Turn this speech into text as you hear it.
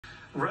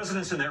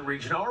Residents in that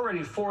region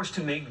already forced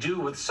to make do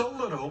with so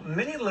little,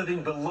 many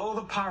living below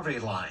the poverty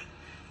line,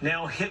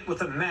 now hit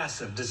with a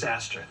massive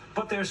disaster.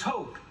 But there's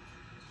hope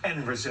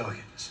and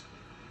resilience.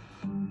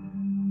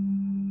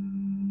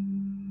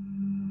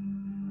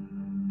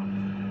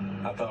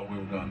 I thought we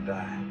were going to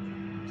die.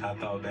 I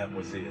thought that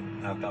was it.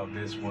 I thought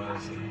this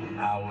was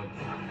our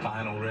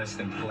final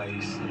resting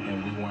place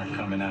and we weren't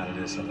coming out of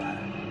this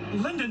alive.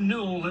 Linda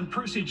Newell and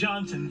Percy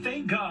Johnson,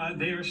 thank God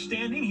they are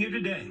standing here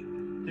today.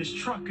 This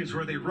truck is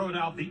where they rode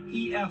out the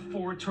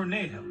EF4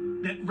 tornado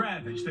that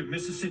ravaged their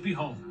Mississippi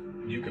home.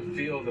 You could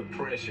feel the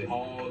pressure,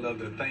 all of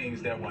the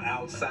things that were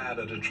outside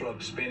of the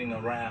truck spinning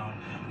around,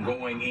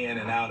 going in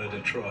and out of the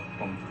truck,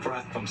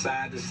 from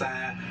side to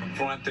side,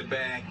 front to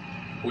back.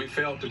 We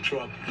felt the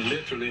truck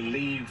literally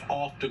leave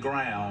off the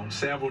ground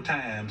several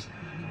times,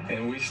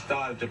 and we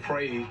started to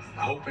pray,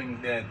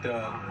 hoping that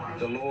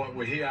the Lord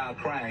would hear our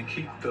cry and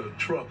keep the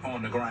truck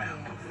on the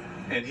ground.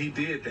 And he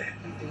did that.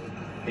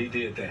 He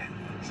did that.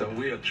 So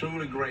we are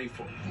truly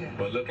grateful.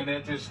 But looking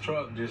at this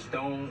truck just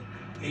don't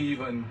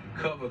even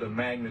cover the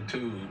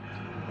magnitude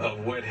of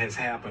what has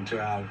happened to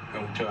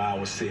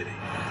our city.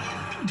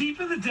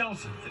 Deep in the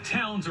Delta, the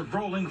towns of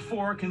Rolling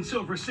Fork and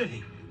Silver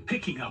City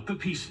picking up the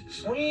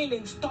pieces. Wind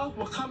and stuff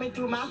were coming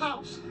through my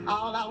house.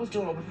 All I was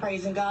doing was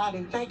praising God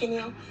and thanking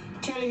him,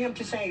 telling him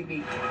to save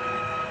me.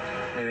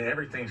 And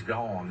everything's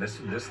gone. This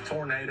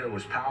tornado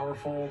was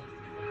powerful.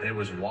 It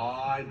was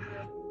wide.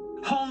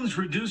 Homes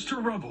reduced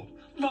to rubble.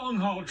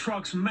 Long-haul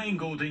trucks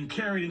mangled and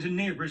carried into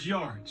neighbors'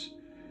 yards.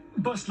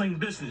 Bustling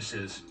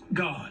businesses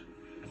gone.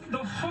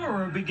 The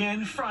horror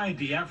began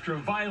Friday after a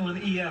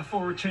violent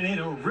EF4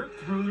 tornado ripped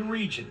through the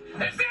region. Is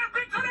there a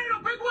big tornado,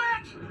 big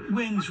wedge?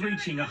 Winds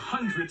reaching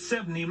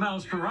 170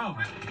 miles per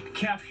hour,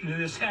 captured in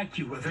this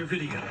AccuWeather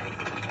video.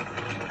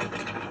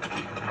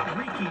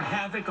 Wreaking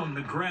havoc on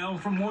the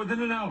ground for more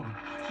than an hour,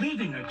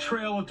 leaving a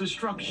trail of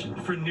destruction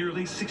for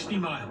nearly 60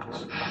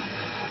 miles.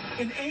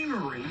 In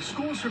Amory,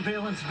 school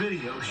surveillance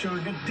video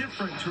showing a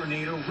different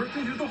tornado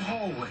ripping through the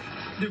hallway,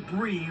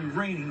 debris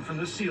raining from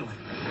the ceiling.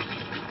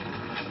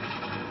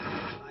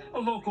 A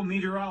local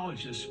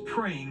meteorologist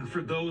praying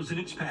for those in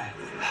its path.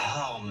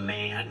 Oh,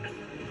 man.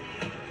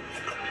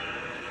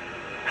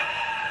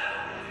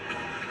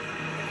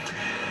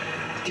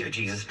 Dear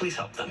Jesus, please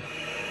help them.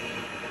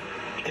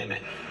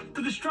 Amen.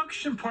 The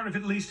destruction part of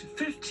at least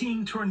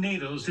 15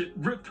 tornadoes that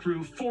ripped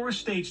through 4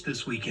 states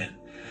this weekend,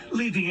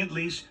 leaving at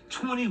least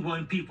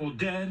 21 people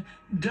dead,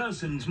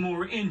 dozens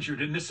more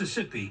injured in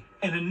Mississippi,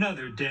 and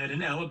another dead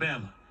in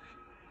Alabama.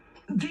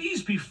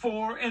 These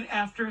before and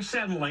after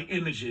satellite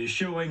images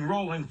showing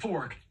Rolling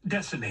Fork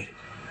decimated.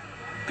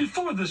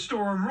 Before the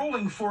storm,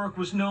 Rolling Fork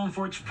was known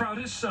for its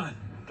proudest son,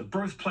 the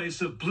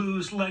birthplace of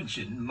blues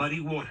legend Muddy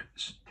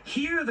Waters.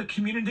 Here, the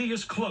community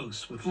is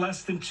close, with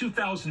less than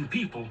 2,000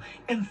 people,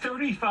 and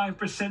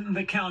 35% of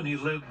the county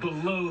live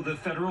below the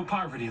federal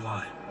poverty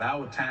line.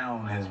 Our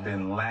town has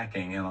been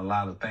lacking in a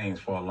lot of things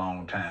for a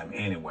long time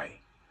anyway.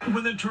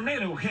 When the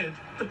tornado hit,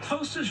 the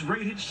closest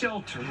rated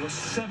shelter was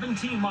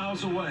 17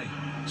 miles away.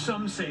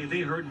 Some say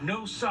they heard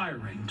no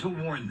siren to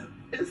warn them.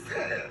 It's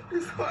sad.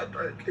 It's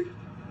heartbreaking.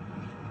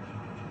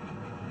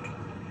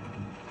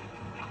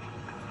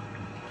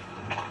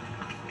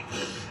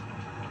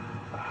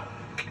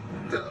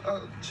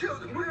 The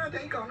children, where are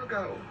they gonna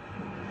go?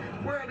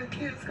 Where are the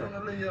kids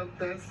gonna live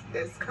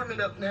that's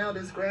coming up now,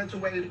 that's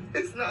graduating?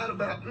 It's not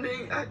about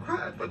me. I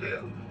cried for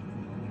them.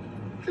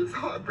 It's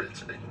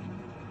heartbreaking.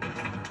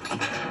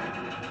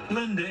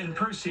 Linda and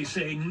Percy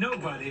say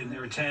nobody in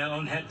their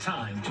town had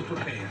time to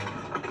prepare.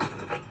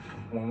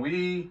 When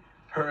we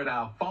heard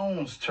our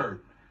phones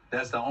chirp,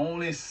 that's the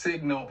only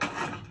signal.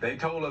 They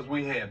told us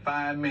we had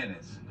 5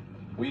 minutes.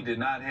 We did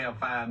not have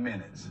 5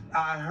 minutes.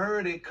 I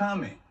heard it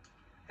coming,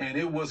 and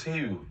it was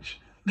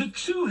huge. The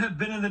two have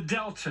been in the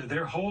Delta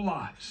their whole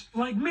lives.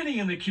 Like many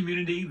in the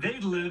community, they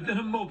lived in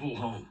a mobile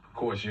home. Of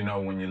course, you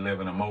know, when you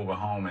live in a mobile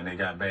home and they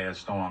got bad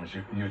storms,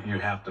 you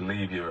have to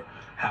leave your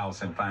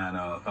house and find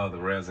other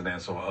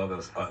residence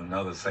or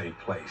another safe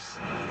place.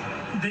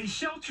 They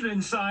sheltered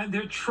inside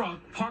their truck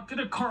parked at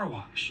a car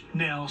wash,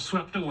 now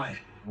swept away.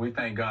 We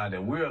thank God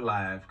that we're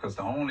alive, because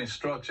the only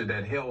structure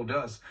that held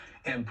us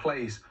in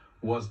place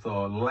was the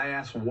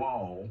last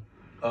wall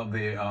of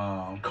the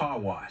car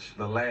wash,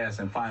 the last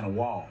and final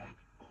wall.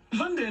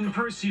 Linda and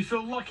Percy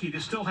feel lucky to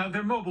still have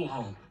their mobile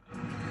home.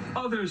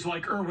 Others,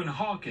 like Erwin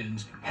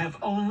Hawkins, have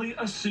only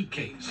a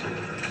suitcase.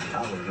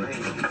 I was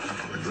laying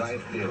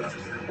right there.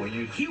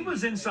 He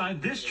was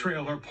inside this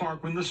trailer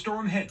park when the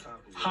storm hit,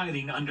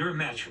 hiding under a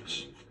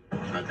mattress.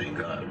 I think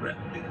God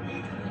wrapped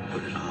me,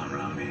 put his arm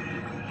around me,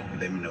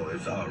 and let me know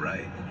it's all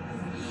right.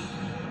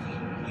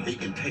 He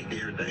can take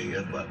everything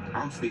else, but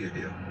I'm still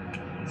here.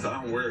 So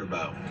I don't worry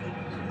about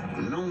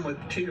no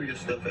material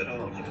stuff at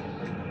all.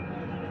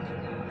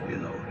 You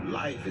know,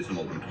 life is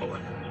more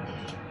important.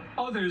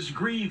 Others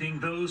grieving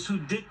those who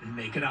didn't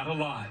make it out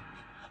alive.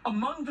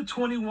 Among the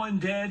 21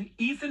 dead,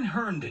 Ethan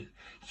Herndon.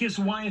 His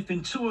wife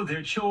and 2 of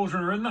their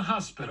children are in the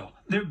hospital.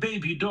 Their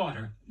baby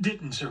daughter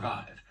didn't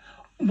survive.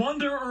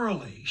 Wanda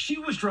Early, she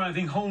was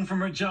driving home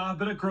from her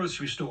job at a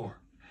grocery store.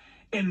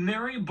 And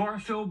Mary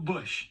Barfield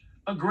Bush,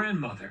 a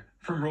grandmother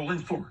from Rolling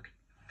Fork.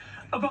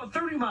 About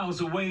 30 miles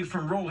away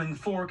from Rolling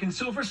Fork in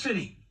Silver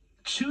City,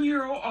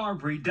 2-year-old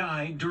Aubrey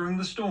died during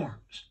the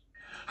storms.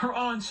 Her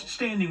aunt's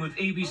standing with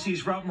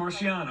ABC's Rob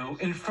Marciano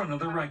in front of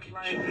the wreckage.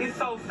 It's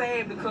so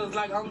sad because,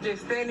 like, I'm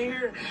just standing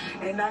here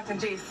and I can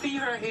just see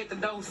her at the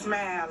door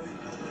smiling.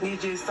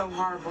 It's just so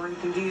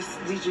heartbreaking.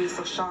 It's just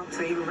a shock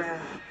to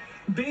everybody.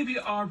 Baby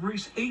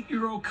Aubrey's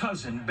 8-year-old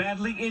cousin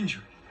badly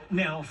injured,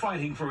 now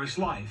fighting for his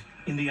life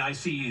in the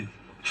ICU.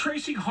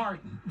 Tracy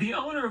Harton, the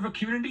owner of a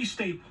community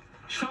staple,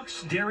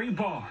 Chuck's Dairy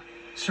Bar,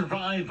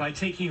 survived by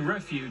taking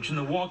refuge in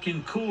the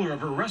walk-in cooler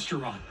of her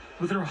restaurant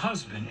with her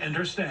husband and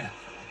her staff.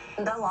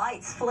 The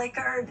lights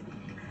flickered,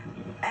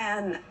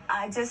 and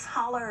I just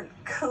hollered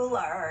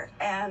cooler,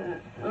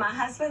 and my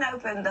husband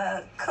opened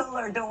the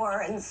cooler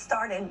door and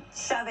started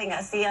shoving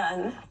us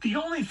in. The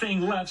only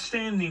thing left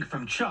standing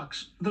from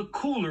Chuck's, the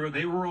cooler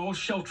they were all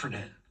sheltered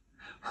in.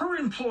 Her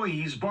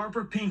employees,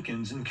 Barbara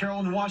Pinkins and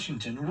Carolyn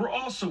Washington, were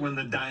also in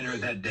the diner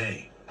that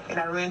day. And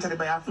I ran to the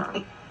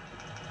bathroom.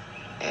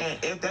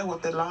 And if that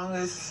was the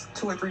longest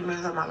 2 or 3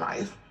 minutes of my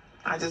life,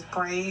 I just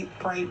prayed.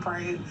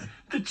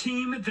 The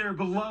team at their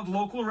beloved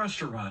local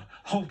restaurant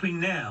hoping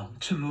now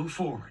to move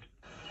forward.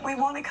 We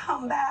want to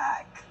come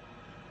back.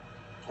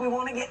 We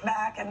want to get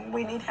back, and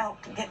we need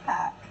help to get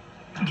back.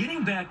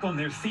 Getting back on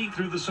their feet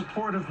through the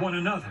support of one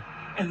another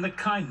and the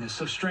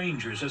kindness of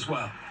strangers as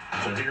well.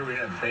 So here we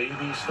have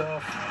baby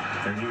stuff,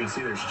 and you can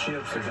see there's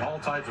chips, there's all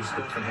types of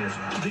stuff in here.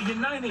 The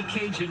United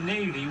Cajun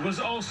Navy was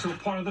also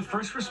part of the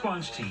first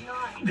response team.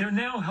 They're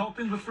now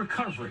helping with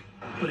recovery,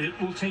 but it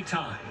will take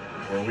time.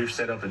 Well, we've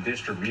set up a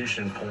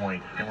distribution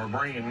point, and we're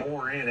bringing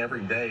more in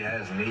every day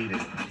as needed.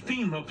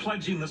 FEMA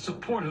pledging the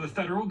support of the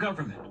federal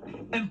government,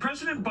 and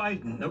President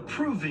Biden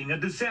approving a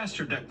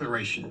disaster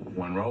declaration.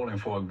 When Rolling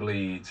Fork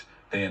bleeds,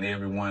 then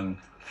everyone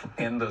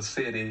in the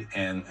city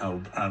and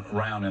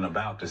around and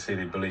about the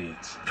city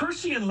bleeds.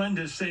 Percy and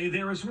Linda say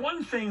there is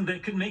one thing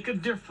that could make a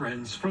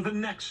difference for the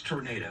next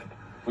tornado.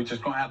 We're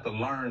just going to have to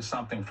learn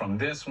something from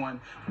this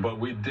one, but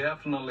we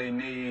definitely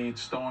need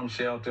storm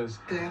shelters.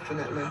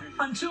 Definitely.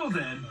 Until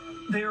then,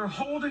 they are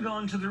holding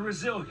on to the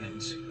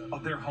resilience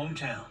of their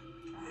hometown.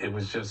 It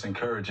was just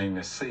encouraging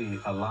to see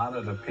a lot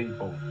of the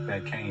people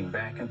that came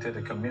back into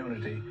the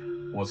community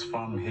was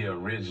from here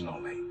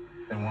originally.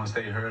 And once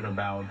they heard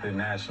about the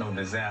national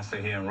disaster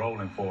here in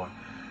Rolling Fork,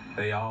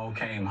 they all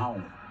came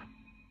home.